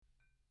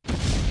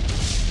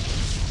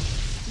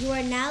You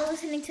are now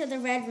listening to The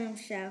Red Room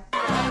Show.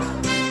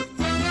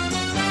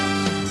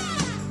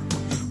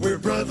 We're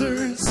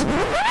brothers.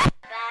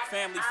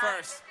 Family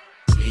first.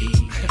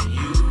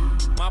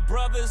 My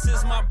brothers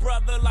is my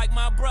brother like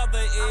my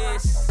brother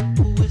is.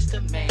 Who is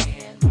the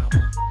man,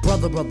 mama?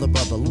 Brother, brother,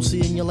 brother.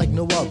 Lucy and you like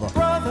no other.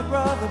 Brother,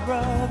 brother,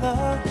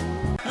 brother.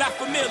 La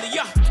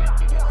Familia.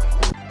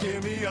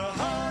 Give me a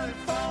high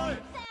five.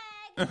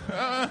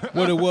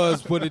 What it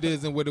was, what it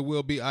is, and what it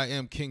will be. I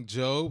am King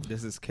Job.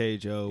 This is K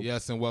Job.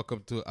 Yes, and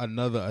welcome to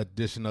another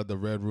edition of the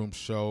Red Room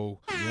Show.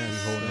 Yes,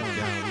 we holding it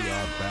down. We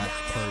are back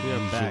per We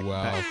are usual.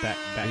 back.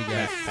 We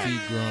got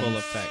Seagrams. Full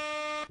effect.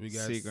 We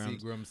got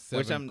Seagrams. Seagram, Which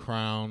Seven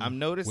Crown. I'm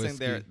noticing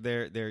whiskey.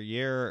 their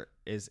year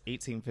is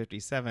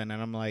 1857,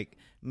 and I'm like,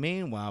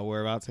 meanwhile,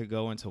 we're about to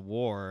go into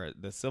war.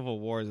 The Civil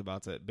War is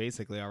about to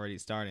basically already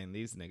start, and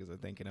these niggas are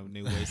thinking of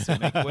new ways to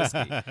make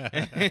whiskey.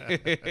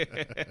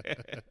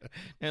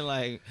 And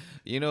like,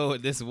 you know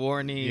what this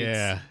war needs?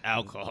 Yeah.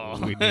 Alcohol.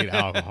 We need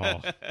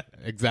alcohol.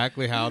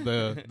 Exactly how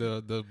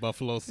the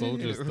Buffalo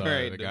Soldiers started.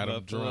 Right, They the got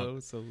them Buffalo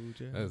drunk.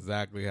 Soldier.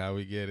 Exactly how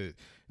we get it.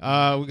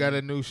 We got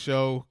a new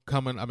show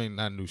coming. I mean,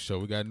 not a new show.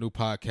 We got a new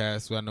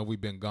podcast. I know we've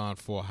been gone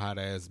for a hot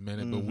ass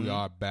minute, but we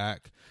are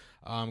back.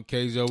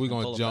 Kjo, we're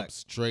going to jump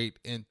straight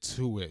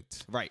into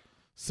it. Right.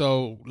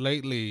 So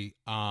lately,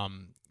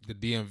 the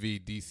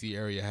DMV, DC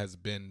area has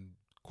been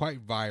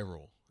quite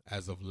viral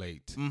as of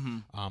late.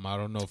 I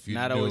don't know if you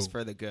Not knew. always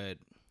for the good.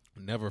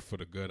 Never for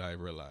the good, I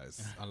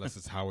realize, unless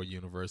it's Howard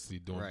University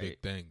doing Right. big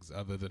things.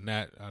 Other than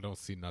that, I don't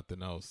see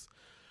nothing else.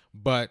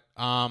 But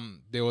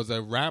there was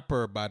a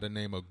rapper by the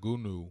name of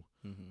Gunu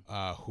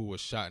who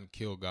was shot and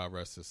killed, God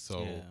rest his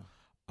soul.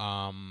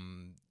 Yeah.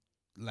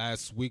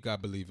 Last week, I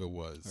believe it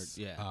was.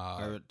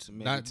 Or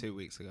maybe 2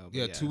 weeks ago. But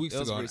Yeah, 2 weeks it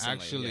was ago. And recently,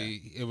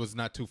 actually, it was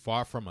not too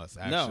far from us,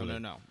 actually.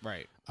 No.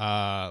 Right.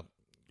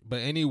 But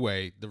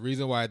anyway, the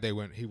reason why he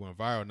went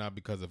viral, not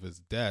because of his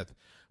death,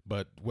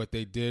 but what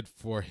they did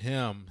for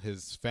him,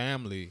 his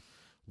family,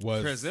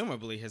 was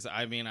Presumably his.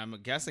 I mean, I'm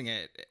guessing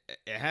it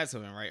has to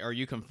have been right. Or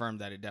you confirmed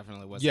that it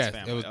definitely was. yes, his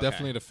family. it was Okay.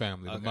 definitely the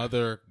family. The Okay.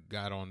 mother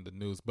got on the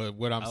news, but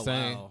what I'm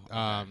saying,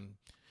 wow. Okay.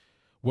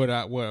 what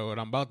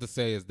I'm about to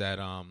say is that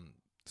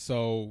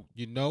so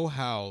you know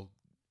how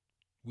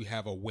we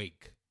have a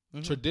wake.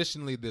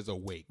 Traditionally, there's a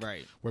wake,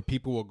 Right. where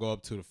people will go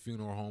up to the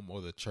funeral home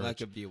or the church, Like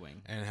a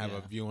viewing, and have a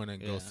Yeah. viewing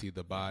and go Yeah. see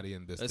the body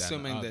and this.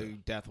 Assuming that, and the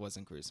other. death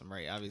wasn't gruesome,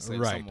 right? Obviously,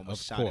 if Right, someone was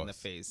of shot in the course.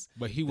 face,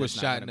 But he was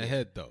there's not shot in gonna the be-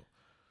 head though.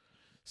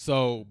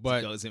 So, but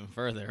it goes even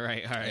further,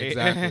 right? All right,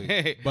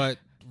 exactly. But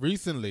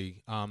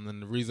recently,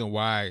 and the reason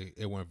why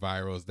it went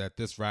viral is that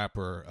this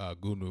rapper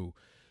Gunu,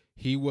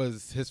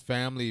 his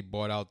family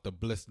bought out the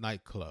Bliss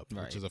nightclub,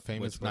 Right. which is a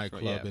famous Which was-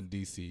 nightclub yeah. in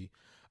DC,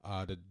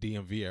 the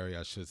DMV area,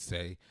 I should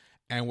say.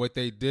 And what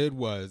they did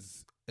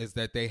is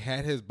that they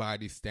had his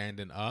body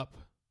standing up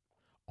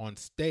on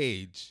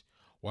stage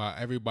while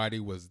everybody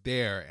was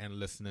there and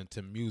listening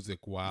to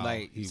music while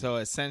so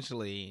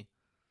essentially,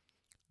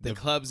 the The-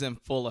 club's in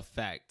full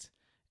effect,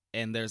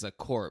 and there's a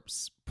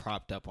corpse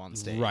propped up on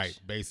stage. Right,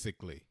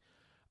 basically.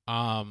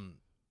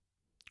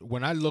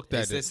 When I looked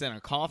at Is this in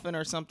a coffin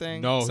or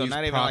something? No, so he's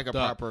not even like a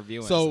propped up. proper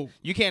viewing. So-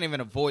 you can't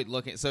even avoid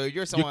looking. So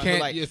you're someone can't-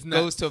 who like it's not-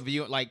 goes to a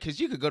viewing, like because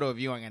you could go to a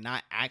viewing and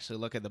not actually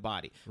look at the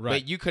body,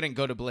 Right. but you couldn't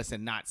go to Bliss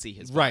and not see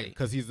his right, body.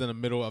 because he's in the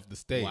middle of the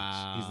stage.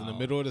 He's in the Wow.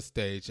 middle of the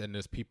stage, and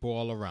there's people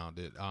all around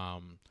it.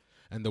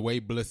 And the way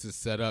Bliss is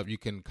set up, you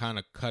can kind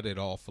of cut it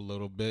off a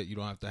little bit. You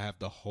don't have to have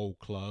the whole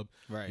club.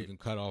 Right. You can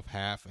cut off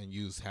half and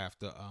use half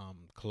the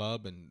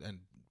club and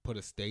put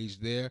a stage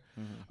there,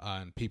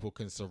 and people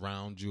can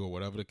surround you or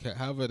whatever.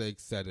 However they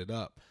set it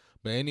up.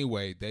 But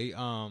anyway, they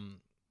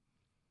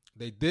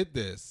did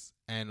this,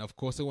 and of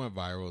course it went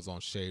viral. It was on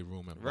Shade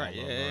Room and Right,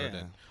 Baller yeah. Alert,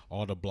 and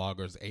all the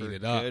bloggers ate For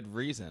it up. good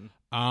reason.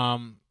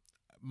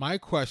 My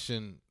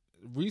question,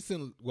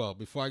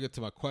 before I get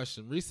to my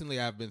question, recently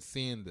I've been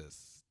seeing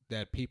this,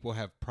 that people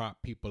have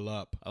propped people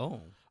up,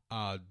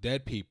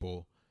 dead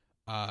people,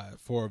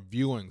 for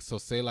viewing. So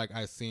say like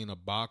I seen a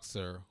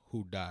boxer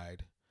who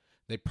died,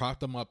 they propped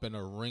them up in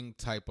a ring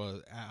type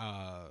of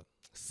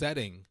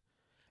setting,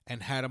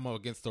 and had him up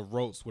against the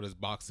ropes with his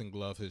boxing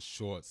glove, his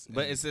shorts.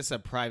 But is this a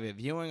private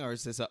viewing or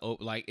is this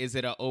is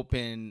it an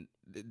open?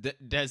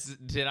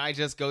 Did I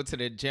just go to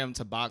the gym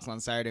to box on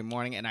Saturday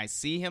morning and I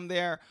see him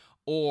there,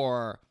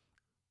 or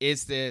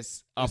is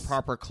this a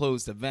proper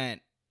closed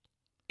event?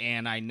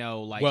 And I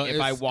know, like,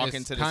 if I walk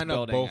into this kind of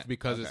building, both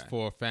because it's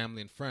for family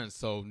and friends.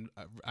 So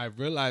I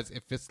realize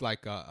if it's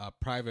like a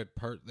private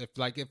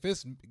if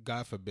it's,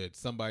 God forbid,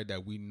 somebody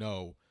that we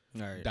know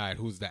died,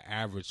 who's the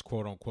average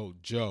quote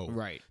unquote Joe,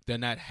 Right. They're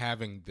not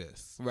having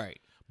this, Right.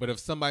 But if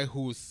somebody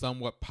who's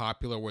somewhat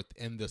popular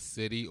within the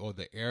city or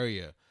the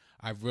area,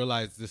 I've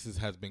realized this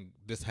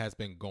has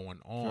been going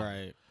on,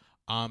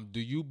 Right. Do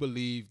you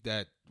believe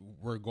that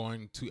we're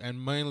going to,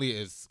 and mainly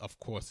is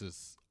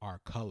our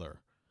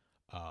color,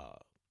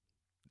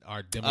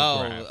 our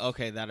demographic. Oh,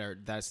 okay.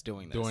 That's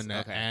doing this. Doing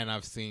that, Okay. and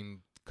I've seen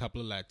a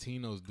couple of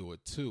Latinos do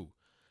it too.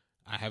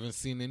 I haven't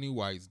seen any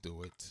whites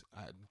do it,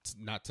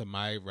 not to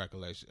my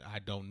recollection. I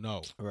don't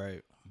know,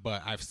 Right.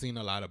 but I've seen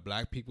a lot of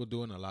black people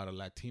do it and a lot of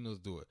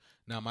Latinos do it.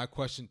 Now, my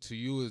question to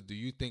you is, do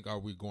you think, are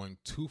we going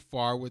too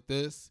far with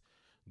this?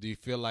 Do you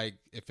feel like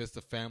if it's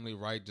the family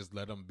right, just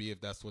let them be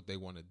if that's what they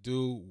want to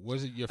do? What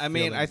is your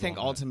feelings I think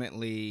on that?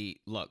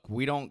 ultimately, look,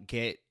 we don't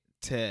get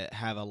to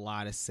have a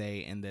lot of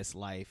say in this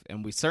life,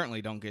 and we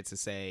certainly don't get to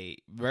say,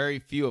 very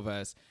few of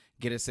us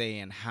get a say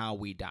in how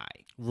we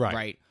die.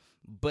 Right.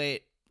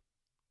 But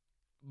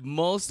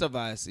most of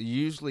us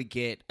usually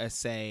get a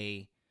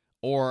say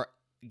or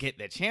get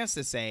the chance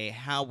to say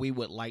how we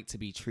would like to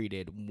be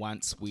treated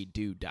once we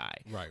do die.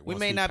 Right. We once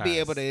may not be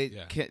able to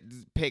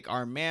pick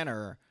our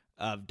manner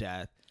of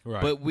death,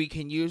 but we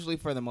can usually,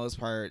 for the most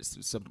part,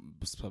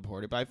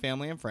 supported by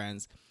family and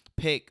friends,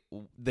 pick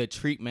the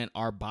treatment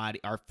our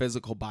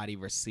physical body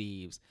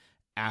receives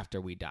after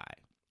we die.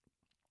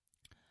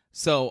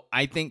 So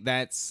I think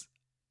that's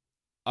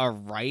a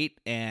right,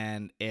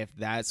 and if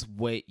that's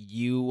what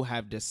you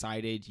have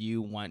decided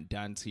you want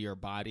done to your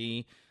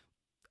body,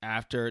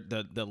 after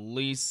the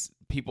least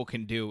people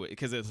can do,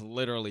 because it's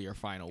literally your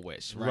final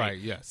wish, right?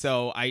 Yes.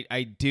 So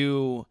I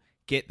do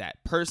get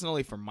that.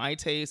 Personally, for my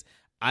taste,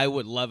 I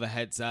would love a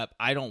heads up.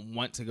 I don't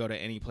want to go to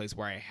any place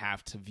where I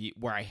have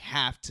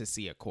to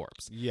see a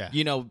corpse. Yeah.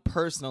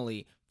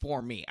 Personally,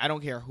 for me, I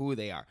don't care who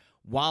they are.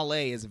 Wale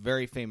is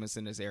very famous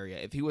in this area.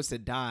 If he was to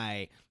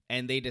die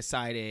and they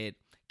decided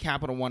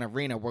Capital One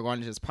Arena, we're going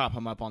to just prop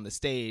him up on the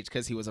stage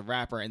because he was a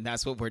rapper, and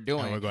that's what we're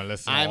doing. And we're going to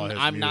listen to all his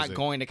I'm music. not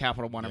going to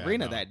Capital One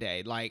Arena that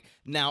day. Like,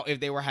 now, if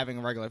they were having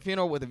a regular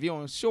funeral with a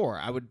viewing, sure,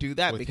 I would do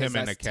that, with because him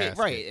in that's a casket.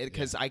 right,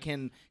 because I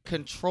can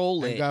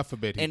control it. And God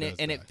forbid he and does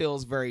it die.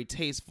 feels very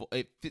tasteful.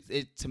 It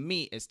to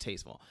me is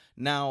tasteful.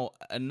 Now,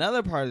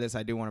 another part of this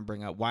I do want to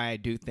bring up, why I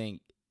do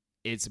think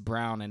it's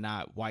brown and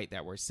not white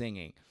that we're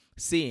seeing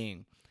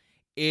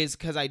is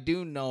because I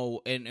do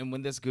know, and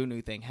when this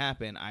Gunu thing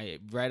happened, I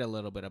read a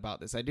little bit about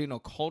this. I do know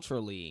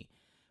culturally,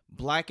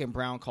 black and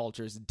brown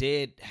cultures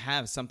did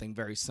have something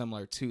very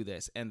similar to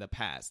this in the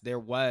past. There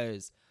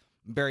was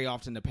very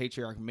often the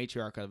patriarch and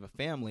matriarch of a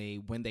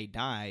family, when they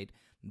died,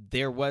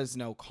 there was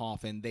no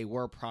coffin. They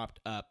were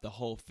propped up. The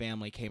whole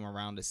family came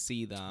around to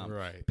see them,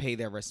 pay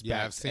their respects.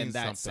 Yeah, I've seen in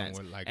that something sense.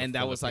 with, like, and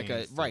that was like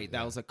a Philippines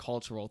that was a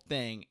cultural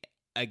thing.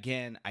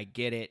 Again, I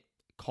get it.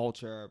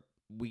 Culture.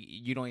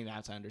 You don't even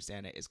have to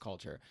understand it. It's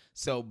culture.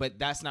 So, but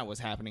that's not what's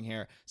happening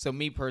here. So,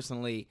 me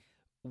personally,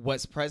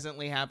 what's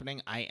presently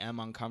happening, I am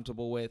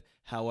uncomfortable with.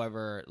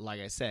 However,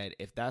 like I said,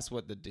 if that's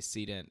what the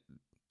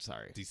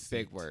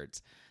big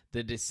words,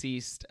 the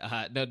deceased,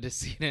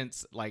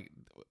 decedents, like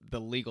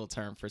the legal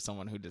term for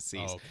someone who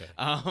deceased.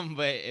 Oh, okay.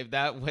 But if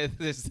that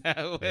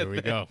there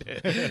we go.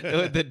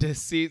 With the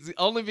deceased,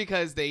 only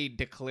because they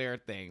declare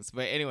things.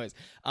 But anyways,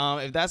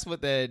 if that's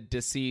what the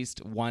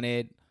deceased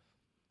wanted,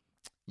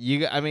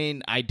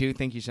 I do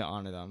think you should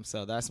honor them.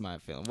 So that's my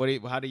feeling.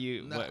 Where do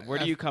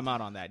you come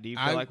out on that? Do you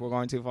feel like we're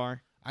going too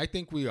far? I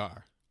think we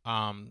are.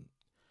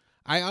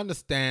 I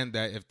understand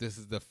that if this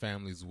is the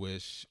family's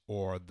wish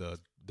or the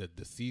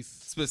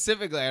deceased.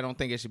 Specifically, I don't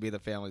think it should be the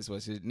family's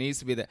wish. It needs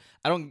to be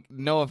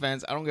no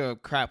offense, I don't give a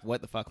crap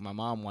what the fuck my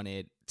mom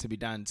wanted to be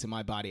done to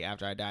my body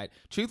after I died.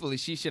 Truthfully,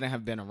 she shouldn't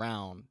have been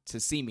around to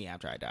see me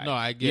after I died. No,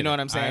 I get it. You know what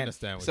I'm saying? I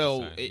understand what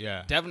you're saying.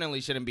 It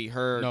definitely shouldn't be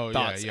her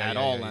thoughts at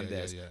all on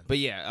this. Yeah. But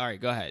yeah, all right,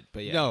 go ahead.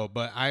 But yeah. No,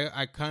 but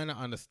I kind of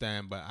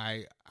understand, but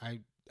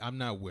I'm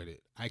not with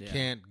it. I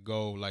can't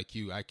go like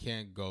you. I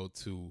can't go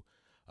to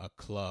a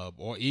club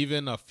or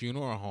even a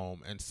funeral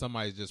home and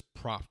somebody's just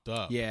propped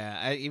up.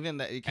 Yeah, even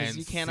that, because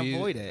you can't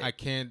avoid it. I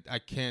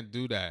can't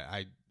do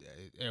that.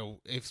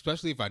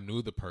 Especially if I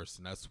knew the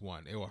person. That's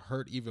one. It will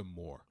hurt even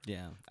more.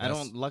 Yeah,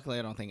 luckily,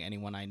 I don't think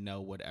anyone I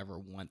know would ever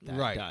want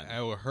that done. It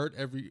will hurt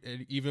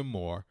even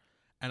more,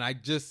 and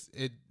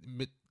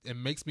it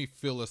makes me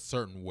feel a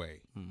certain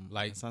way.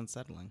 Like, it's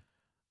unsettling.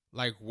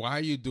 Like, why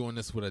are you doing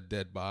this with a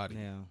dead body?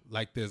 Yeah.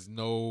 Like, there's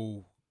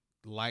no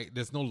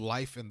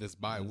life in this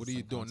body. What are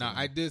you doing? Now,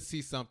 I did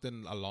see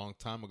something a long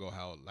time ago,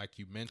 how, like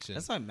you mentioned.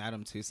 That's why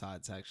Madame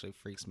Tussauds actually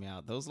freaks me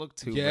out. Those look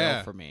too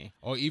real for me.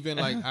 Or even,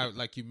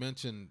 like you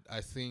mentioned,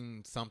 I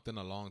seen something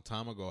a long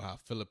time ago, how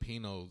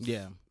Philippines,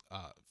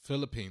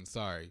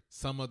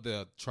 some of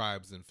the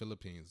tribes in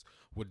Philippines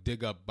would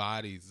dig up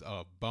bodies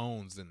of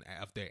bones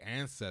of their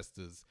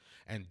ancestors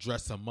and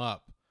dress them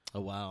up. Oh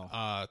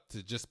wow!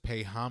 To just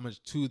pay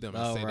homage to them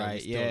and say that we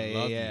still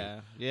love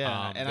you.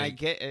 Yeah. And I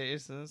get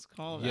it's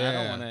called. Yeah. I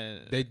don't want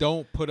to. They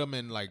don't put them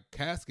in like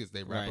caskets.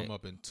 They wrap them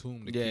up in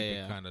tomb to keep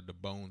it kind of the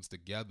bones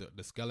together,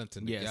 the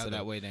skeleton together. Yeah, so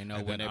that way they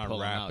know when they pull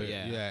them out.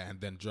 Yeah,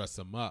 and then dress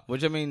them up.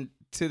 Which, I mean,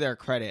 to their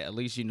credit, at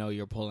least you know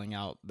you're pulling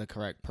out the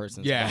correct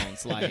person's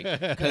bones.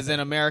 Like, because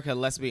in America,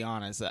 let's be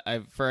honest,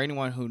 for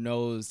anyone who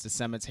knows the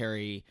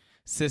cemetery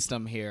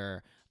system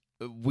here,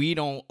 we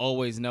don't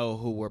always know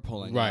who we're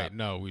pulling up. Right,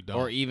 no, we don't.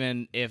 Or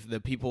even if the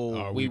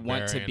people we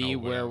want to be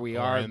where we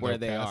are, where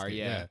they are,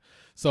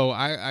 So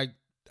I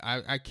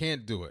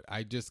can't do it.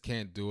 I just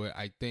can't do it.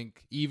 I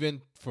think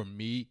even for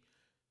me,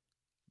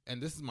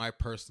 and this is my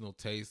personal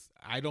taste,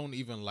 I don't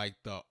even like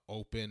the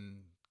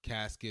open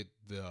casket,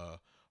 the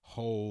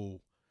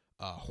whole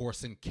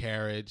horse and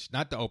carriage,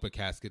 not the open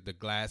casket, the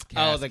glass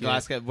casket. Oh, the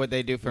glass casket, what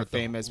they do for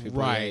famous people.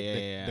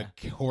 Right.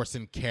 The horse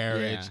and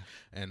carriage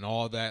and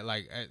all that.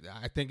 Like,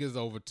 I think it's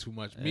over too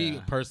much.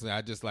 Me, personally,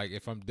 I just like,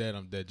 if I'm dead,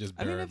 I'm dead. Just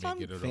bury me,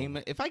 get it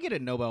over. If I get a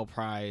Nobel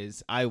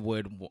Prize, I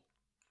would...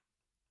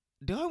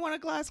 Do I want a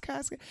glass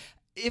casket?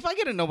 If I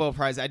get a Nobel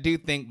Prize, I do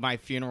think my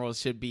funeral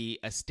should be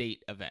a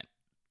state event.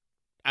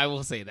 I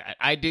will say that.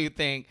 I do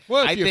think...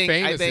 Well, if you're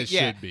famous, it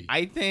should be.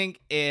 I think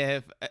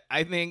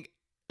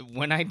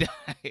when I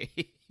die,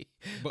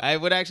 I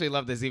would actually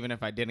love this even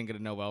if I didn't get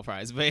a Nobel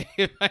Prize. But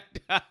if I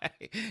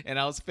die and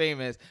I was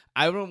famous,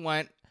 I would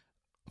want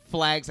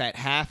flags at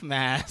half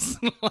mast.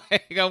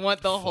 Like I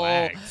want the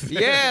flags.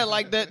 whole,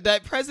 like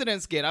that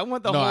president's get. I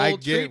want the whole I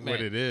get treatment.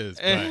 what it is,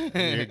 but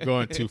you're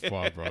going too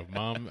far, bro.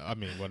 Mom,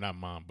 not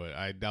mom, but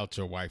I doubt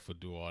your wife will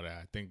do all that.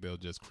 I think they'll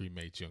just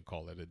cremate you and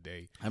call it a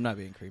day. I'm not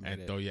being cremated.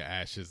 And throw your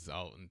ashes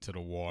out into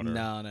the water.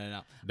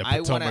 No. The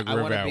Potomac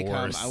River at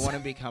worst. I want to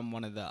become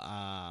one of the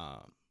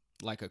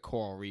like a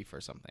coral reef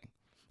or something.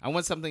 I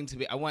want something to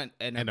be. I want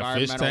an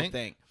environmental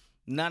thing.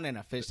 Not in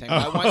a fish tank.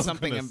 But I want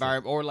something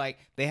environment, or like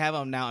they have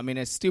them now. I mean,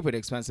 it's stupid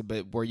expensive,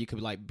 but where you could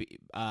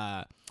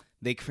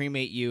they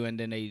cremate you and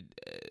then they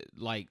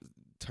like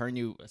turn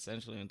you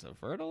essentially into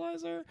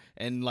fertilizer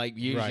and like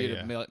use you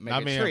to make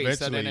a tree.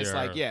 So then it's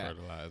like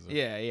fertilizer.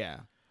 Yeah.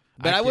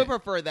 But I would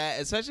prefer that,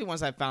 especially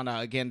once I found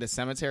out again the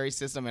cemetery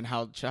system and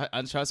how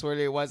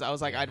untrustworthy it was. I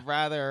was like, I'd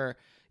rather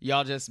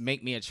y'all just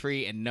make me a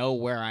tree and know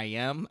where I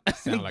am.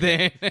 Sound like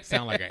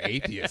an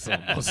atheist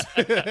almost.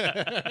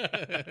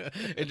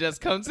 It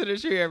just comes to the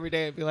tree every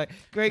day and be like,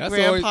 great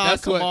grandpa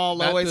Kamal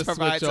always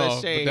provides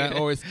us shade. But that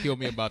always killed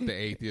me about the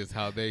atheists,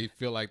 how they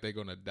feel like they're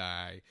gonna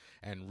die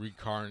and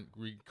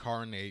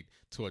reincarnate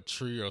to a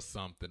tree or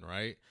something,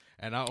 right?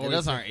 And I always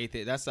those aren't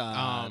atheists.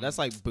 That's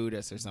like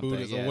Buddhists or something.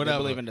 Buddhists or whatever.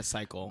 They believe in the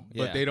cycle,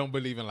 but they don't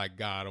believe in like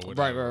God or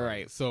whatever.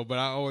 Right. So, but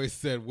I always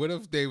said, what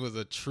if they was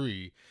a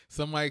tree?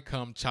 Somebody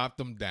come, chop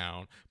them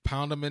down,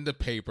 pound them into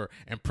paper,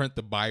 and print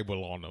the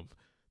Bible on them.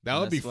 That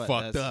would be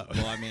fucked up.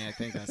 Well, I mean, I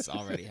think that's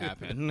already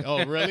happened.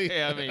 Oh,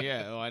 really? I mean,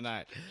 yeah. Why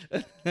not?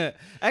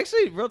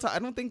 Actually, real talk. I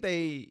don't think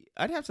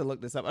I'd have to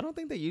look this up. I don't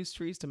think they use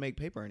trees to make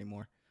paper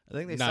anymore. I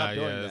think they stopped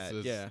doing that.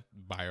 It's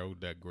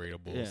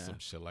biodegradable, some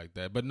shit like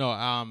that. But no,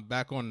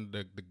 back on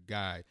the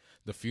guy,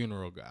 the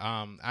funeral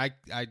guy.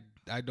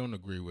 I don't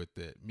agree with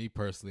it. Me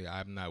personally,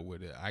 I'm not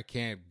with it. I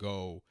can't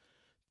go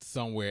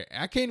somewhere.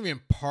 I can't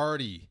even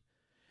party.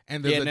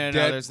 And there's a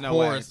dead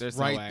horse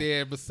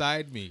there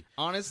beside me.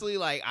 Honestly,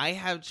 like I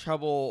have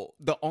trouble.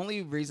 The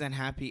only reason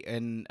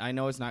and I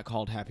know it's not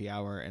called happy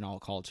hour in all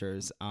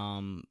cultures.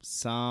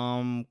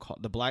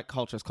 The black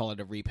cultures call it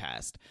a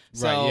repast.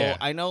 So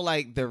I know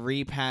like the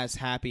repast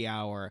happy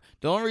hour.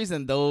 The only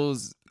reason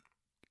those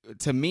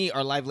to me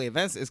are lively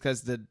events is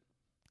because the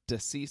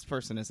deceased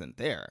person isn't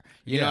there.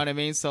 You know what I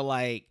mean? So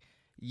like.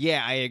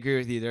 Yeah, I agree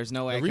with you. There's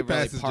no way I could really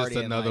party. Repast is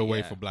just another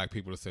way for black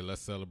people to say,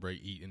 let's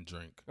celebrate, eat, and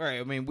drink. Right.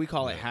 I mean, we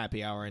call it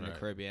happy hour in the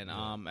Caribbean.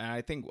 And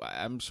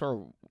I'm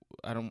sure,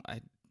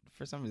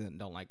 for some reason,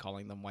 don't like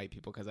calling them white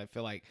people because I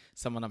feel like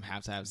some of them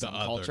have to have some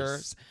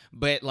cultures.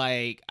 But,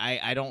 like,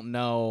 I don't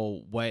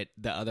know what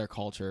the other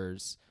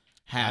cultures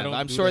have.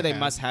 I'm sure they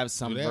must have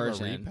some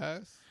version. Have a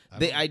repast?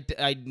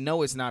 I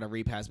know it's not a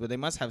repast, but they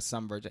must have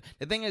some version.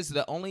 The thing is,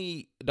 the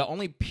only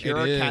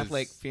pure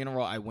Catholic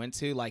funeral I went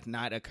to, like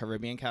not a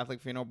Caribbean Catholic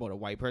funeral, but a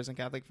white person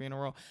Catholic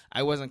funeral,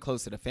 I wasn't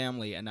close to the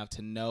family enough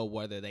to know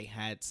whether they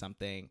had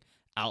something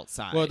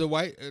outside. Well,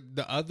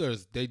 the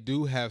others, they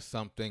do have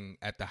something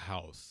at the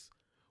house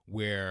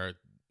where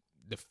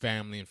the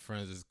family and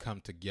friends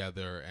come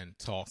together and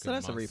talk. So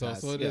that's a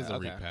repast. So it is a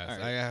repast.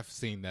 Right. I have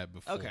seen that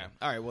before. Okay.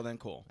 All right. Well, then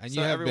cool. And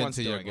you have been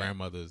to your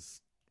grandmother's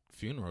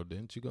funeral,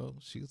 didn't you go?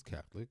 She was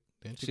Catholic.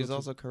 She's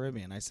also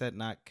Caribbean. I said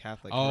not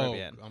Catholic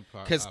Caribbean.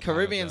 Because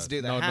Caribbeans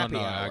do the happy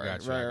hour. I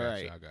got you.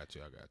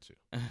 I got you.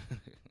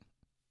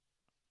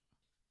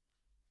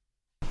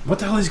 What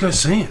the hell are these guys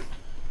saying?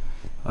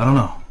 I don't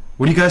know.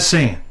 What are you guys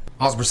saying?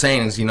 All we're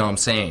saying is, you know what I'm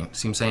saying.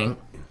 See what I'm saying?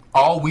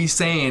 All we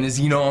saying is,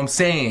 you know what I'm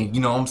saying.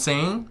 You know what I'm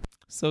saying?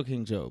 So,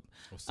 King Job,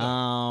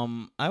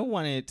 I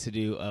wanted to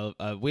do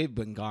we've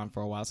been gone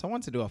for a while, so I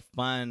wanted to do a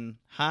fun,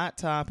 hot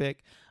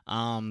topic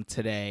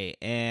today,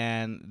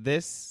 and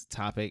this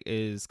topic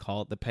is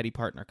called the petty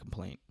partner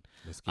complaint.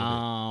 Let's get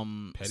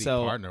it. Petty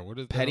partner. What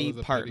is petty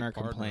partner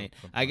complaint?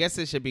 I guess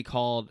it should be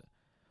called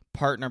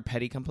partner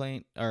petty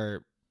complaint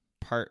or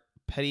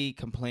petty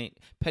complaint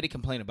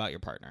about your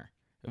partner.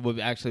 It would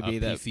actually be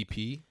the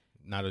PCP,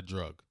 not a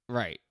drug.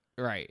 Right.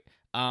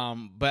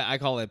 But I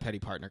call it petty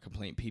partner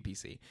complaint,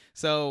 PPC.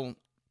 So,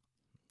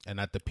 and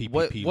not the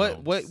PPP.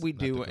 What we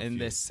do in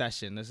this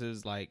session? This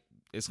is like.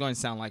 It's going to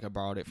sound like I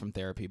borrowed it from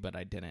therapy, but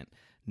I didn't.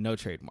 No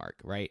trademark,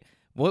 right?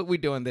 What we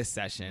do in this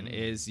session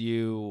is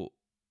you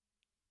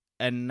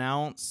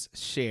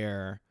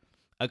share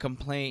a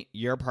complaint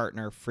your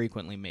partner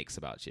frequently makes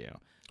about you.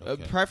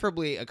 Okay.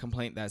 Preferably a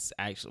complaint that's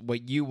actually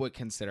what you would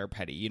consider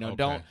petty. You know,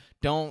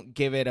 don't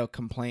give it a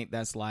complaint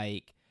that's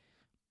like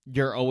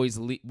you're always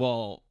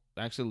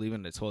Actually,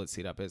 leaving the toilet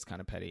seat up is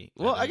kind of petty.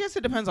 Well, I guess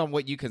it depends on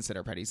what you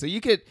consider petty. So you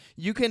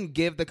can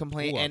give the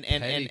complaint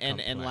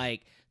and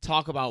like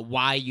talk about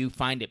why you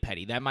find it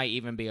petty. That might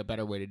even be a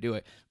better way to do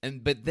it.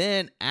 But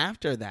then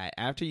after that,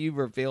 after you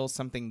reveal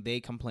something they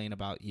complain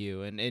about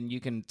you, and you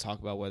can talk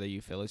about whether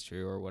you feel it's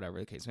true or whatever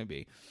the case may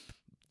be.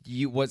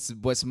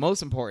 What's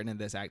most important in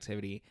this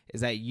activity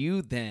is that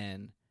you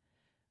then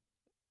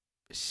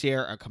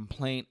share a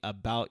complaint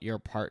about your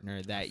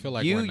partner that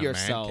like you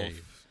yourself,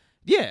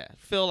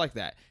 feel like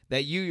that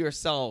you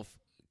yourself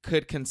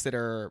could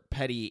consider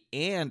petty,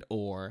 and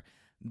or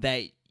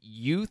that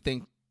you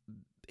think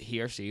he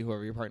or she,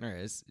 whoever your partner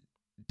is,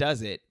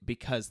 does it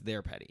because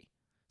they're petty.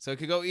 So it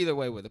could go either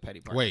way with a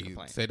petty partner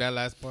complaint. Say that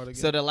last part again.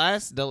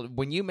 So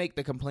when you make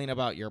the complaint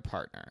about your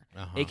partner,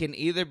 it can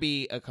either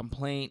be a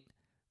complaint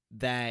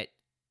that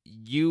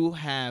you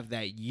have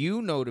that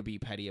you know to be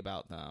petty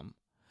about them,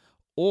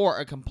 or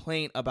a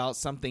complaint about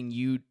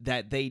something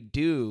that they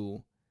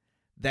do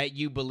that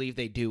you believe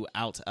they do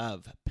out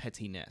of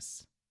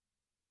pettiness.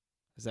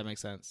 Does that make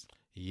sense?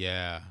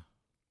 Yeah.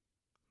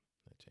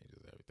 That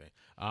changes everything.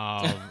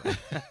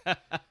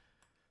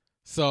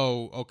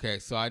 So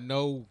I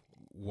know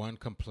one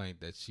complaint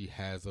that she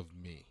has of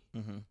me.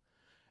 Mm-hmm.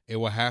 It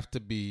will have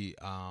to be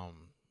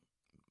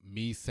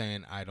me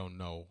saying I don't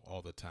know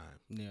all the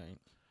time. Yeah.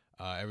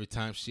 Every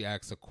time she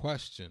asks a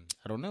question,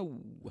 I don't know.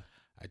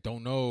 I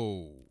don't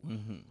know.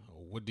 Mm-hmm.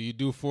 What do you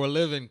do for a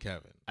living,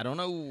 Kevin? I don't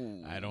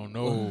know. I don't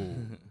know.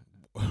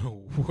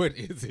 What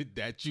is it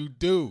that you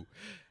do?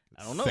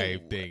 I don't know. Same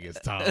thing as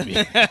Tommy.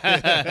 You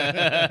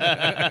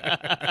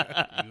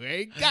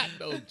ain't got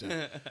no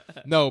job.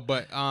 No,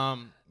 but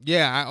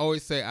I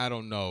always say I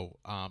don't know.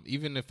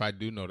 Even if I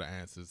do know the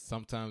answers,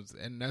 sometimes,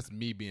 and that's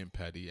me being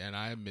petty, and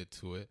I admit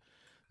to it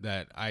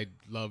that I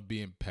love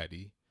being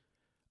petty.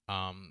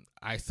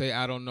 I say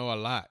I don't know a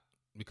lot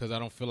because I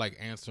don't feel like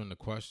answering the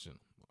question.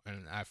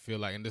 And I feel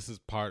like, and this is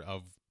part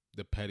of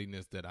the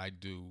pettiness that I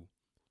do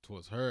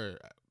towards her,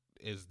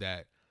 is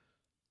that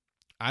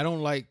I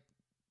don't like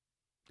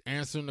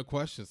answering the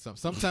question.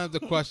 Sometimes the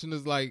question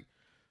is like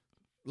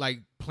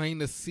plain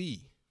to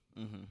see.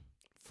 Mm-hmm.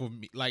 For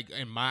me, like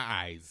in my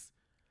eyes,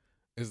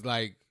 it's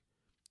like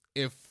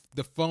if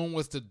the phone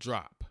was to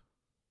drop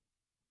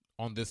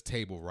on this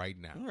table right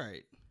now,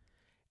 right,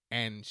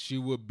 and she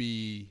would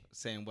be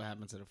saying, "What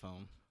happened to the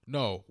phone?"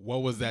 No,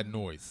 what was that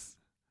noise?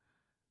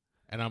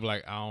 And I'm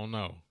like, I don't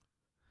know.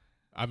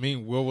 I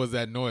mean, what was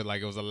that noise?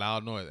 Like, it was a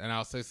loud noise. And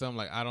I'll say something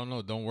like, I don't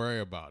know. Don't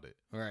worry about it.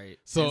 Right.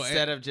 So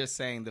instead of just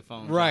saying the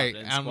phone right.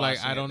 dropped, I'm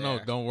like, I don't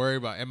know. Don't worry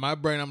about it. In my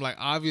brain, I'm like,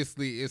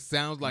 obviously, it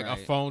sounds like a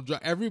phone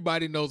drop.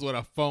 Everybody knows what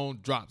a phone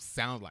drop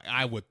sounds like.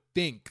 I would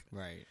think.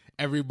 Right.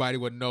 Everybody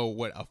would know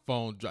what a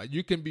phone drop.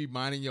 You can be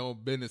minding your own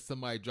business.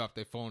 Somebody dropped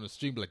their phone in the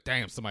street. Be like,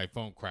 damn, somebody's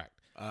phone cracked.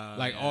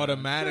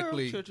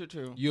 Automatically,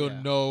 true. You'll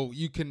know.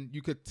 You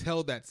could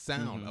tell that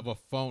sound of a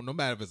phone, no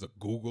matter if it's a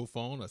Google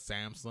phone, a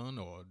Samsung,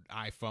 or an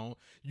iPhone.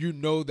 You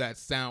know that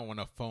sound when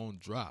a phone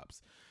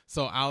drops.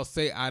 So I'll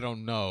say I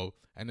don't know,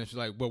 and then she's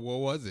like, "Well, what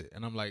was it?"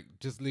 And I'm like,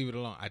 "Just leave it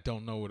alone. I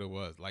don't know what it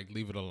was. Like,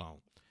 leave it alone."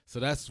 So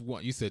that's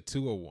one. You said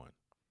 2 or 1.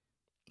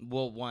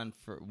 Well, one,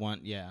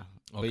 yeah.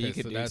 Okay, But you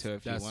could so do that's 2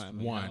 if you want. I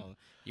mean, one.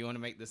 You want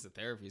to make this a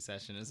therapy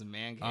session? It's a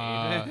man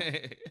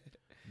cave.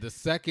 The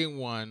second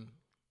one.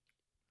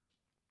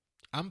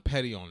 I'm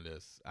petty on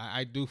this.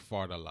 I do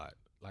fart a lot.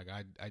 Like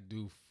I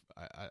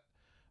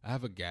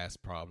have a gas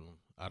problem.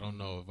 I don't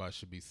know if I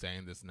should be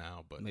saying this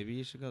now, but maybe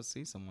you should go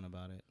see someone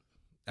about it.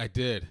 I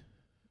did.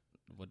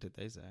 What did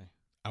they say?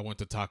 I went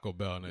to Taco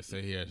Bell and they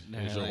said,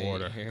 here's your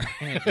order.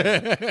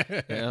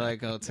 They're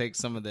like, oh, take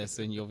some of this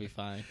and you'll be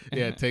fine.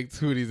 Yeah, take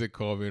 2 of these and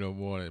call me in the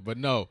morning. But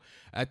no,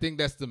 I think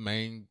that's the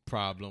main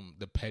problem.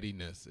 The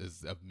pettiness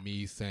is of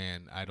me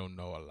saying I don't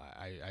know a lot.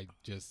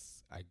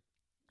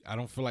 I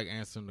don't feel like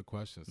answering the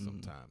questions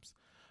sometimes.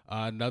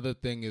 Another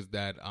thing is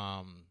that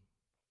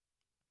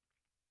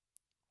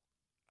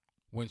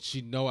when she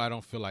know I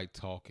don't feel like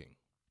talking,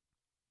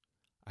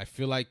 I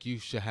feel like you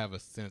should have a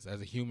sense, as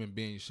a human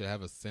being, you should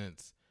have a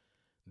sense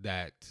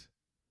that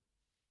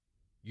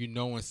you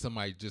know when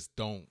somebody just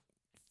don't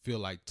feel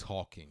like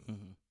talking.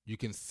 Mm-hmm. You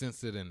can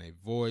sense it in their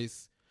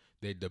voice,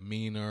 their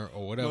demeanor,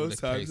 or whatever the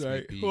case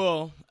may be.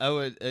 Well, I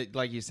would,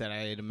 like you said,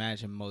 I'd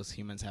imagine most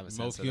humans have a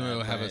sense of that. Most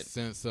humans have a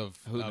sense of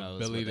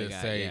ability to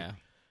say,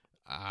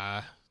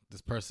 yeah.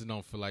 This person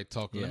don't feel like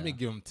talking. Yeah. Let me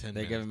give them 10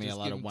 minutes. They're giving me Just a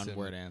lot of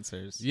one-word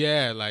answers.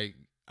 Yeah, like,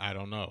 I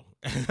don't know.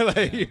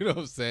 You know what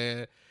I'm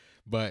saying?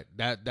 But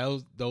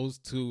those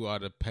 2 are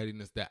the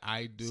pettiness that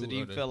I do. So do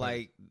you feel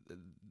like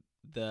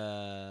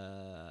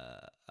the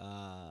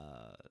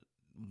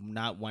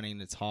not wanting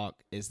to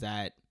talk, is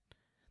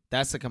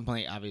that's a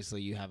complaint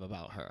obviously you have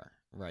about her,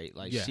 right?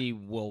 Like she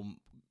will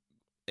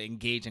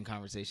engage in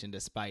conversation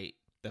despite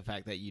the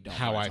fact that you don't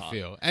how I talk.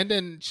 feel. And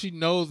then she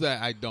knows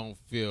that I don't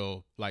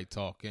feel like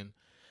talking,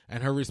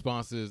 and her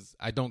response is,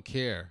 I don't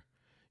care.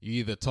 You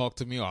either talk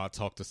to me or I'll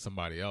talk to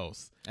somebody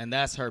else. And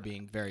that's her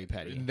being very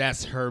petty. And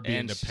that's her being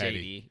And the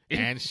petty.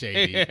 shady. And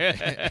shady.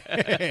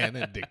 And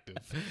addictive.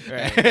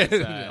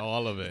 Right,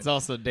 all of it. It's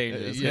also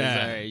dangerous.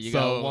 Yeah. Right, you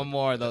got one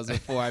more of those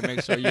before I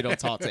make sure you don't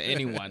talk to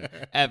anyone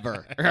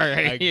ever.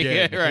 Right.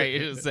 Again.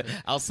 Right.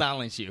 I'll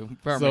silence you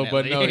permanently. So,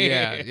 but no,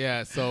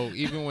 yeah. So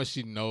even when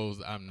she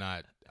knows I'm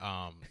not,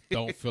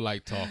 don't feel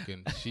like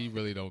talking, she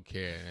really don't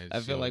care. And I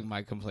feel like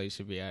my complaint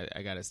should be I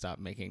got to stop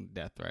making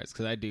death threats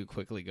because I do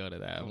quickly go to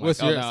that. I'm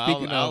What's like, your-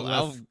 speaking of,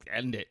 I'll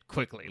end it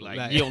quickly.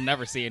 Like you'll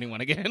never see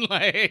anyone again.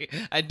 Like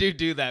I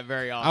do that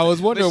very often. I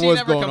was wondering but she what's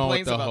never going on complains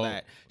with the about whole.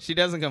 that. She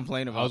doesn't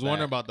complain about. I was that.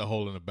 wondering about the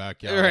hole in the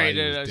backyard. Right,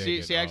 while you no, was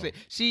she digging. actually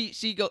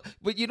she go.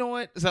 But you know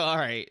what? So all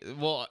right.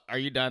 Well, are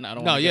you done? I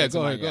don't. No, wanna yeah, get into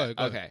go mine ahead, yet.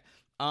 go ahead.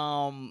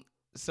 Okay.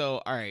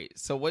 So all right.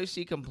 So what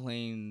she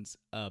complains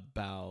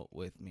about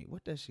with me?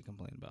 What does she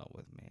complain about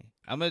with me?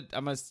 I'm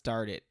gonna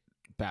start it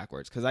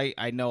backwards because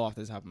I know off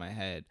the top of my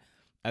head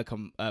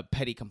a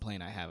petty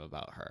complaint I have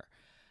about her.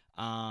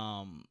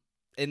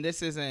 And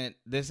this isn't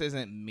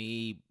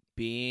me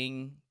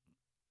being.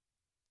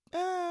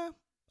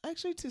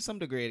 Actually, to some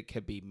degree, it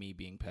could be me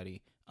being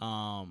petty.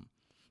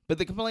 But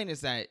the complaint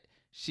is that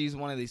she's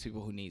one of these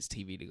people who needs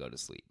TV to go to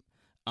sleep.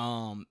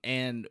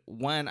 And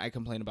one, I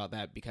complain about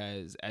that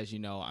because, as you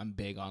know, I'm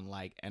big on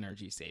like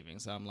energy saving.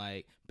 So I'm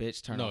like,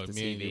 bitch, turn off the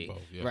me and you TV.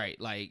 both, yeah. Right.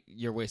 Like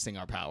you're wasting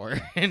our power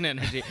and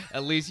energy.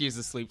 At least use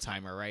a sleep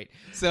timer. Right.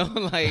 So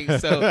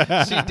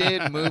she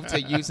did move to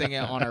using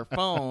it on her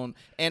phone,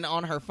 and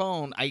on her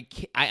phone, I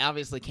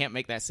obviously can't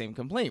make that same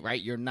complaint.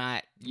 Right. You're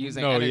not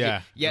using energy.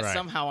 Yet right.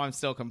 somehow I'm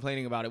still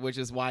complaining about it, which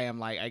is why I'm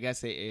like, I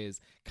guess it is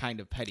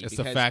kind of petty. It's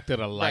because, the fact of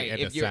the light right,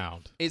 and the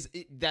sound.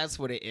 That's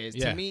what it is.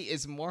 Yeah. To me,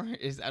 it's more.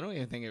 I don't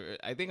even think.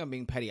 I think I'm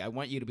being petty. I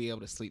want you to be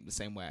able to sleep the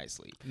same way I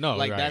sleep. No,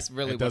 like right. that's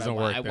really It doesn't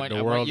what I want. work. I want The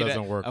I world want you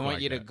doesn't to, work I want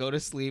like you to that. go to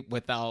sleep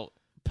without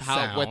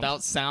Sound.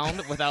 without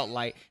sound, without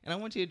light, and I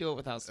want you to do it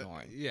without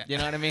snoring. Yeah. You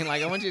know what I mean?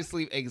 Like I want you to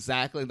sleep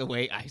exactly the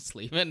way I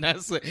sleep, and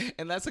that's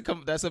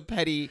a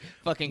petty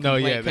fucking No,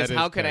 complaint. yeah, Because that is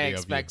how could I petty of you.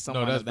 expect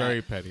someone? No, that's of that?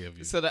 very petty of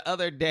you. So the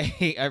other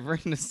day, I bring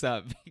this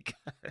up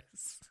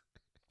because.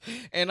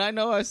 And I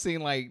know I've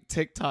seen like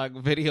TikTok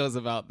videos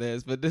about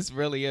this, but this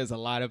really is a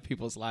lot of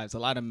people's lives, a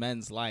lot of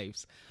men's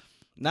lives.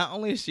 Not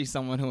only is she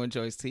someone who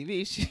enjoys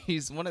TV,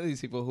 she's one of these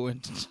people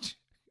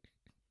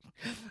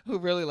who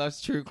really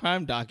loves true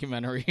crime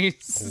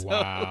documentaries. So,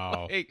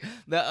 Wow. like,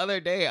 the other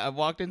day, I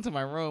walked into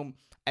my room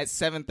at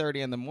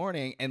 7:30 in the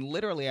morning, and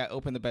literally I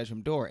opened the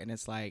bedroom door, and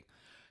it's like,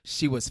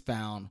 she was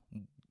found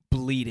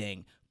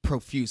bleeding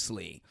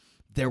profusely.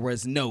 There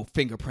was no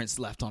fingerprints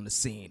left on the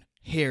scene.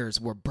 Hairs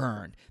were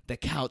burned. The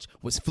couch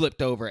was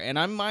flipped over. And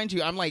I'm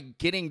like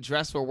getting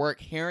dressed for work,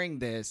 hearing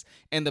this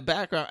in the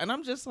background. And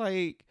I'm just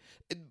like,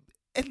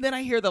 and then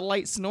I hear the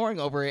light snoring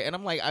over it. And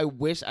I'm like, I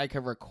wish I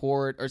could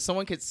record or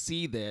someone could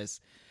see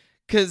this.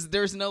 Because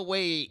there's no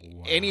way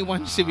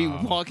anyone should be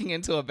walking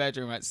into a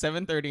bedroom at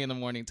 7:30 in the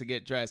morning to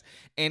get dressed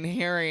and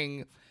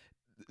hearing.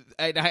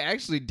 I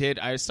actually did.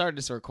 I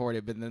started to record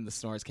it, but then the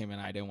snores came in.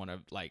 I didn't want to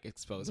like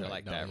expose her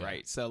like that,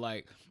 right? So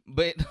like,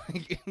 but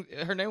like,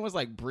 her name was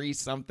like Bree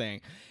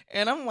something,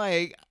 and I'm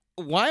like,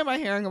 why am I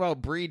hearing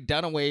about Bree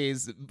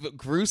Dunaway's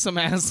gruesome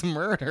ass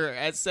murder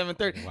at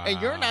 7:30? Wow.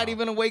 And you're not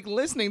even awake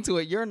listening to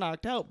it. You're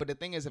knocked out. But the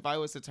thing is, if I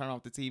was to turn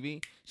off the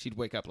TV, she'd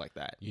wake up like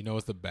that. You know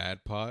what's the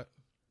bad part?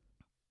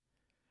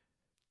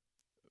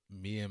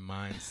 Me and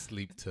mine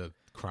sleep to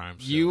crime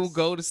shows. You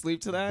go to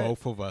sleep to that?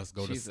 Both of us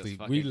go Jesus to sleep.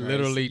 fucking We Christ.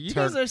 literally You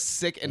turn. guys are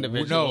sick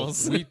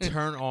individuals. No, we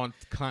turn on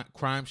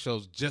crime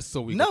shows just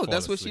so we. No, can fall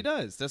that's what she asleep.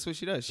 does. That's what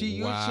she does. She'll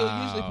usually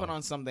Wow. put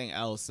on something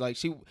else. Like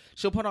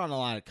she'll put on a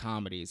lot of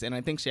comedies, and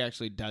I think she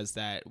actually does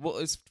that. Well,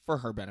 it's for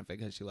her benefit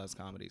because she loves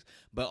comedies,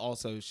 but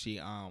also she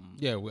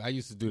Yeah, I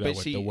used to do that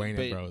with the Wayne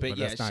Bros, but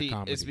yeah, that's not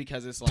comedy. it's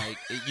because it's like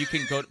you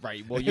can go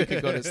right. Well, you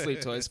can go to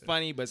sleep, so it's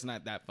funny, but it's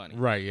not that funny.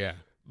 Right? Yeah.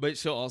 But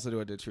she'll also do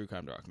it to true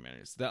crime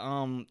documentaries.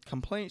 The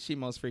complaint she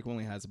most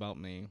frequently has about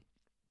me,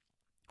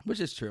 which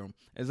is true,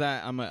 is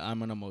that I'm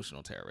an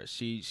emotional terrorist.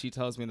 She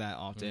tells me that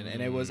often, and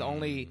it was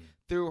only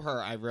through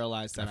her I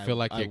realized that I feel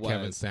like you're was.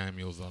 Kevin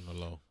Samuels on the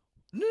low.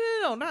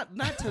 No, not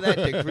to that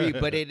degree,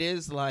 but it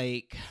is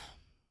like.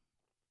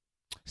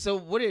 So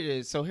what it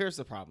is? So here's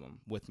the problem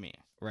with me,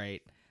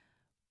 right?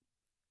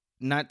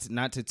 Not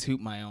to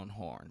toot my own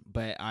horn,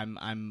 but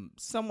I'm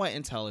somewhat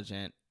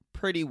intelligent,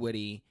 pretty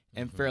witty,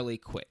 and fairly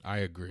quick. I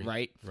agree.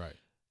 Right? Right.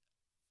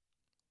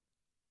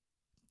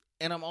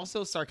 And I'm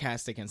also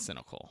sarcastic and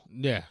cynical.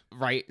 Yeah.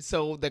 Right?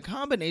 So the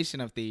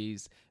combination of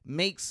these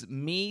makes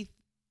me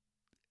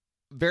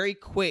very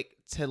quick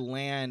to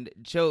land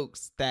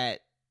jokes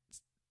that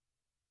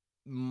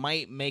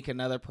might make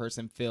another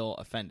person feel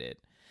offended.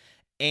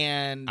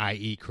 And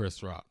I.e.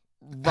 Chris Rock.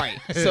 Right.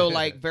 So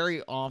like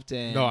very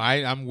often. No,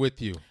 I'm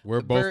with you.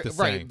 We're both the same.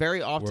 Right.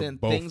 Very often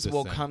We're both things the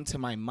will same. come to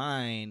my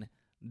mind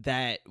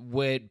that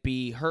would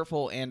be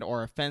hurtful and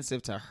or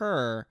offensive to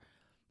her,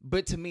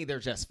 but to me they're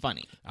just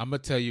funny. I'm gonna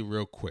tell you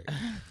real quick.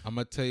 I'm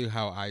gonna tell you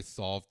how I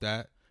solved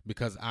that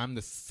because I'm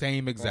the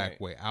same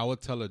exact way. I would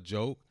tell a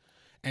joke,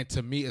 And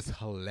to me, it's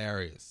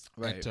hilarious.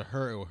 Right. And to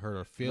her, it will hurt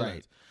her feelings.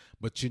 Right.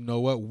 But you know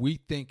what? We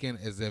thinking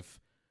as if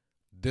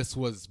this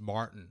was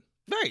Martin.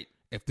 Right.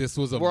 If this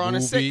was a We're movie, on a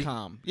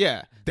sitcom.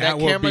 Yeah. that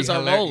would cameras be are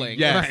hilarious. rolling.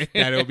 Yes, Right.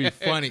 that would be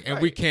funny. And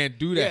we Right. can't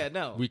do that. Yeah,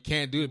 no. We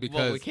can't do it because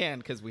Well, we can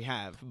because we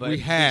have, but we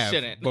have,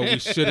 shouldn't. but we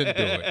shouldn't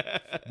do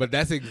it. But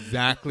that's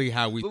exactly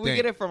how we But think. we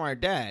get it from our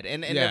dad.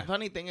 And Yeah. the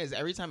funny thing is,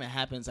 every time it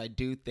happens, I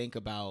do think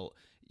about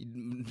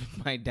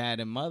my dad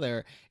and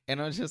mother, and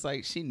I was just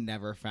like, she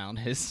never found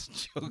his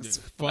jokes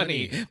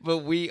funny, but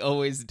we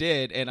always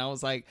did. And I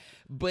was like,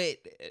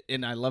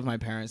 and I love my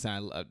parents, and I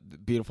love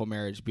beautiful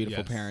marriage,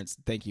 beautiful Yes. parents.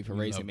 Thank you for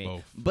We raising love me.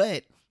 both.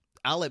 But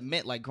I'll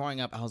admit, like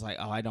growing up, I was like,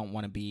 oh, I don't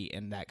want to be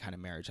in that kind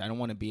of marriage. I don't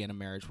want to be in a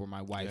marriage where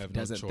my wife have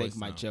no doesn't think choice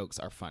my now. jokes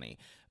are funny.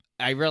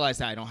 I realized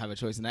that I don't have a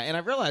choice in that. And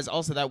I realized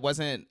also that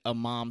wasn't a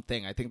mom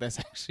thing. I think that's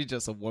actually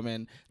just a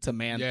woman to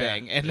man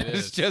thing. And it that's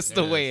is. just It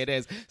the way is. it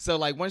is. So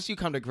like once you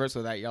come to grips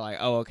with that, you're like,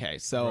 oh, okay.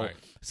 So Right.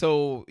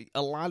 so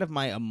a lot of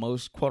my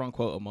quote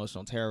unquote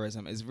emotional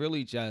terrorism is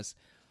really just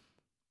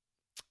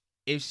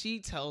if she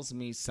tells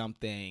me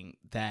something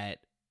that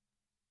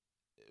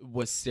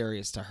was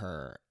serious to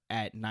her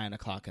at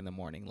 9:00 in the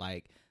morning,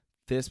 like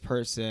this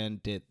person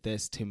did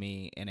this to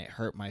me and it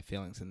hurt my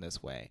feelings in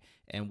this way,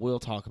 and we'll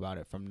talk about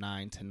it from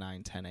 9 to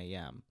 9:10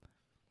 a.m.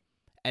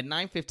 At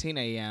 9:15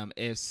 a.m.,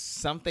 if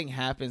something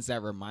happens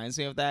that reminds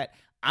me of that,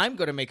 I'm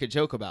going to make a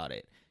joke about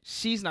it.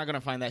 She's not going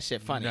to find that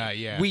shit funny. Nah,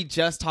 yeah. We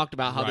just talked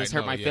about how Right, this hurt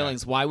no, my yeah.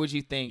 feelings. Why would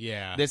you think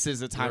Yeah. this is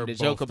the time We're to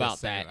joke both the about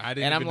same. that? I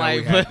didn't And I'm even know we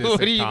like, had this what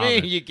in do you common.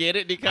 mean? You get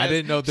it? Because I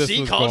didn't know this she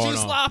was calls going you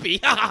on. sloppy.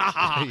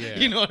 Yeah.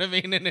 You know what I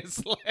mean? And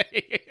it's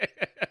like...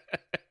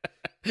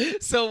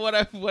 So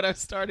what I've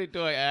started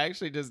doing, I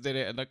actually just did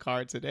it in the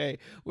car today.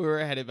 We were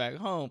headed back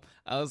home.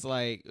 I was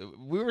like,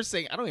 we were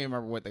saying, I don't even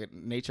remember what the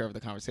nature of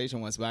the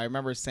conversation was, but I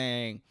remember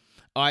saying,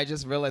 oh, I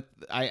just realized,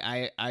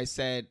 I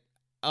said,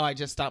 oh, I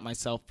just stopped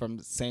myself from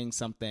saying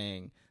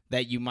something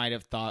that you might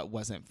have thought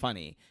wasn't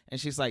funny. And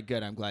she's like,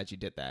 good, I'm glad you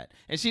did that.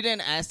 And she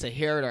didn't ask to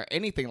hear it or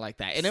anything like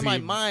that. And in my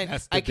See, mind,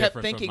 that's the I kept difference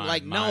from thinking mine.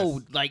 like, no,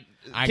 Mine's- like,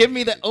 I- give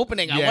me the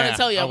opening. I want Yeah, to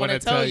tell you. I want to wanna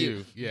tell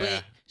you.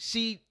 Yeah.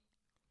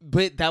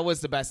 But that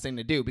was the best thing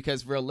to do,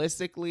 because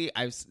realistically,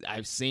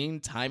 I've seen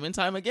time and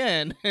time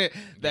again that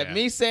Yeah.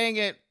 me saying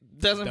it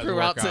doesn't prove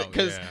work out to, out,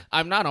 because yeah.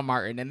 I'm not on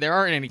Martin and there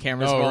aren't any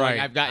cameras No, rolling. right.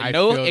 I've gotten I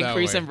no feel that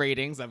increase way. in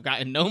ratings. I've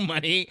gotten no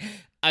money.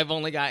 I've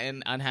only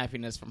gotten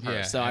unhappiness from her.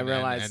 Yeah, So I and-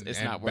 realized and- it's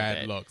and not worth bad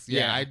it. looks.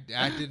 Yeah,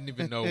 I didn't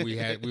even know we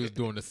was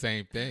doing the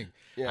same thing.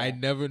 Yeah. I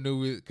never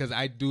knew because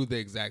I do the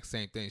exact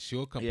same thing.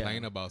 She'll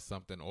complain Yeah. about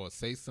something or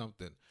say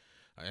something,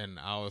 and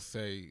I'll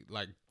say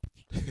like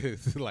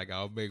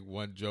I'll make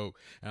one joke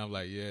and I'm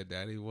like, yeah,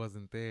 Daddy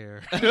wasn't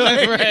there. right, You know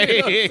what I'm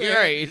saying?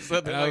 right.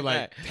 Something And I was like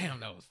like, that. damn,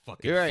 that was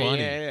fucking Right,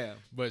 funny. yeah.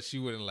 But she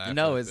wouldn't laugh.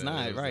 No, at it's that.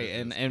 not It was- right.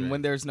 it was And when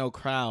great. there's no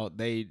crowd,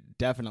 they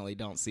definitely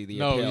don't see the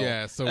No, appeal.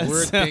 yeah. So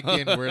we're So-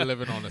 thinking we're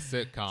living on a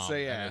sitcom, So,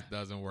 yeah. and it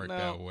doesn't work No,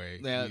 that way.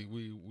 yeah.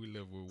 We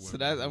live with. So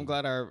that I'm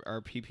glad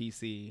our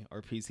PPC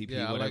or PCP,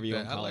 Yeah, I whatever like you that.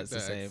 want to I call like it, is the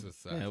that same.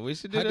 exercise. Yeah, we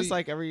should do How do this you-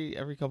 like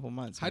every couple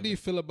months. How do maybe. you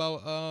feel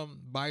about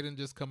Biden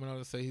just coming out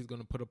and say he's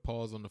going to put a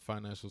pause on the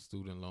financial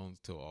student loans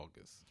till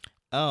August?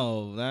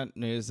 Oh, that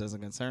news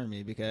doesn't concern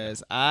me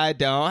because I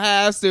don't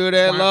have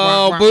student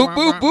loan. Boop,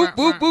 boop, boop,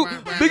 boop,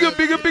 boop. Bigger,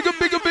 bigger, bigger,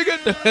 bigger,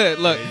 bigger.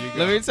 Look,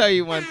 let me tell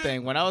you one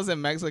thing. When I was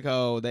in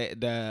Mexico,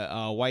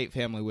 the white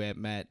family we had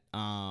met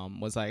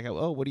was like,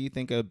 oh, what do you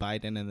think of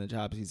Biden and the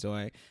jobs he's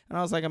doing? And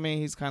I was like, I mean,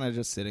 he's kind of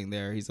just sitting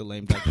there. He's a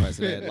lame duck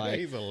president. Like,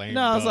 He's a lame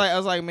No, I duck.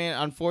 was like,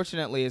 man,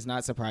 unfortunately, it's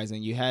not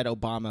surprising. You had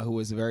Obama, who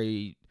was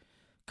very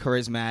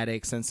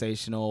charismatic,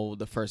 sensational,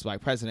 the first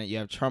black president. You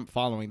have Trump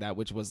following that,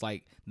 which was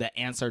like the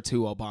answer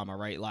to Obama,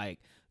 right? Like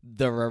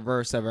the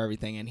reverse of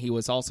everything. And he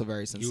was also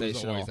very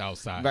sensational. always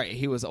outside. Right.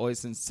 He was always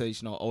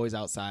sensational, always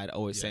outside,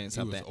 always Yeah, saying he was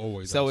something.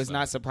 always so it's outside.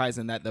 not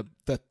surprising that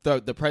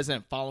the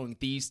president following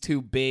these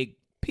two big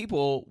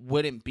people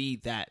wouldn't be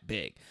that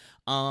big.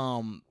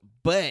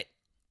 But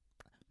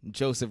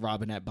Joseph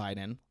Robinette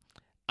Biden,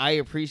 I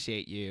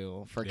appreciate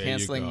you for There you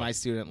canceling go. my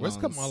student Where's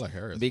loans. Kamala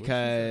Harris? What's she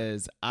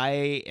Because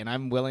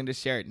I'm willing to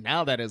share it.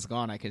 Now that it's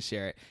gone, I can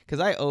share it. Because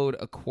I owed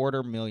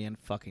 $250,000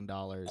 fucking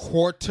dollars.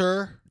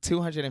 Quarter.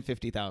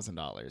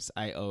 $250,000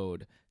 I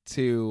owed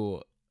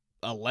to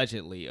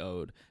allegedly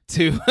owed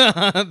to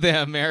the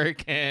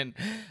American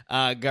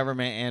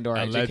government and or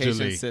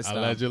education system.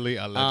 Allegedly.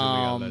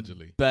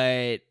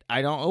 But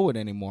I don't owe it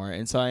anymore,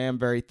 and so I am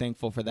very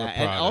thankful for that. We're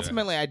And proud of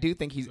ultimately, I do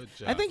think Good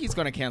job. I think he's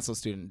going to cancel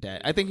student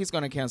debt. I think he's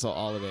going to cancel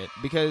all of it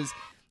because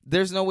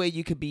there's no way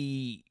you could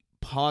be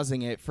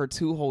pausing it for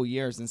 2 whole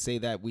years and say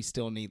that we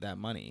still need that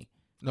money.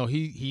 No,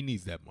 he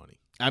needs that money.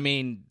 I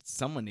mean,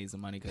 someone needs the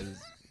money because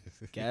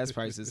gas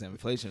prices and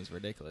inflation is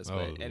ridiculous. Oh,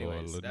 But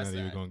anyways, Lord, that's now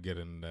you're that. gonna get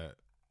into that.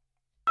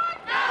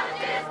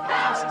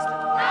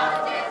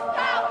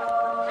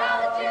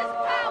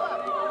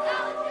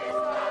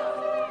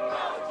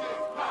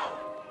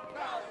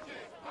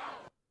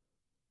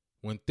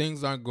 When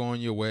things aren't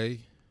going your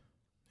way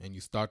and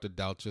you start to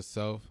doubt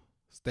yourself,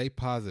 stay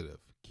positive,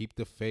 keep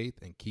the faith,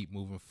 and keep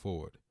moving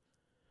forward.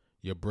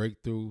 Your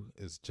breakthrough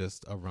is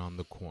just around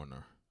the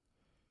corner.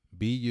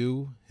 Be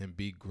you and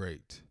be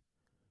great.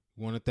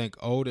 We want to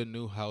thank old and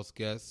new house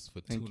guests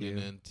for tuning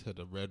in to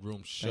the Red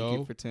Room Show. Thank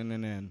you for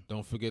tuning in.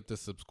 Don't forget to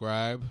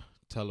subscribe.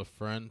 Tell a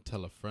friend to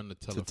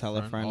tell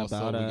a friend also,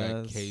 about we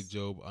us. got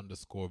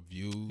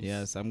KJob_views.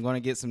 Yes, I'm going to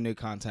get some new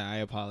content. I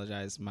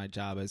apologize. My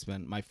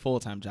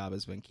full-time job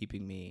has been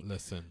keeping me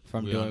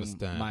from doing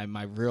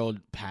my real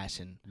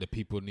passion. The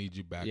people need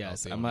you back.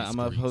 Yes, out there I'm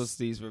going to post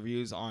these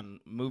reviews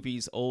on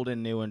movies, old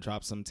and new, and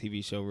drop some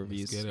TV show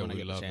reviews when I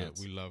get a chance.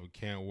 We love it.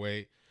 Can't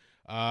wait.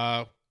 We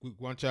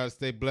want y'all to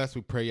stay blessed.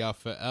 We pray y'all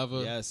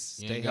forever. Yes,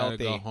 stay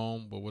healthy. healthy. Go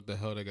home, but what the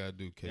hell they got to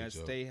do, KJob? Yeah,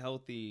 stay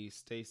healthy.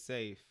 Stay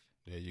safe.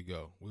 There you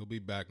go. We'll be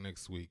back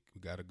next week.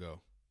 We got to go.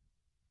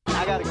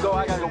 I gotta go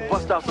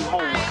bust out some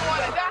homework.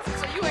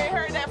 So you ain't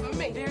heard that from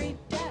me. Very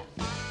deaf.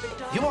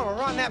 You wanna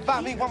run that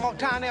by me one more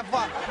time there,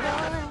 fuck?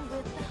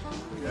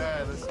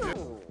 Yeah, let's do it.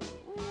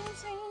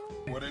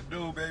 What it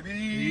do, baby?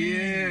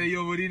 Yeah, you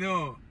already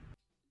know.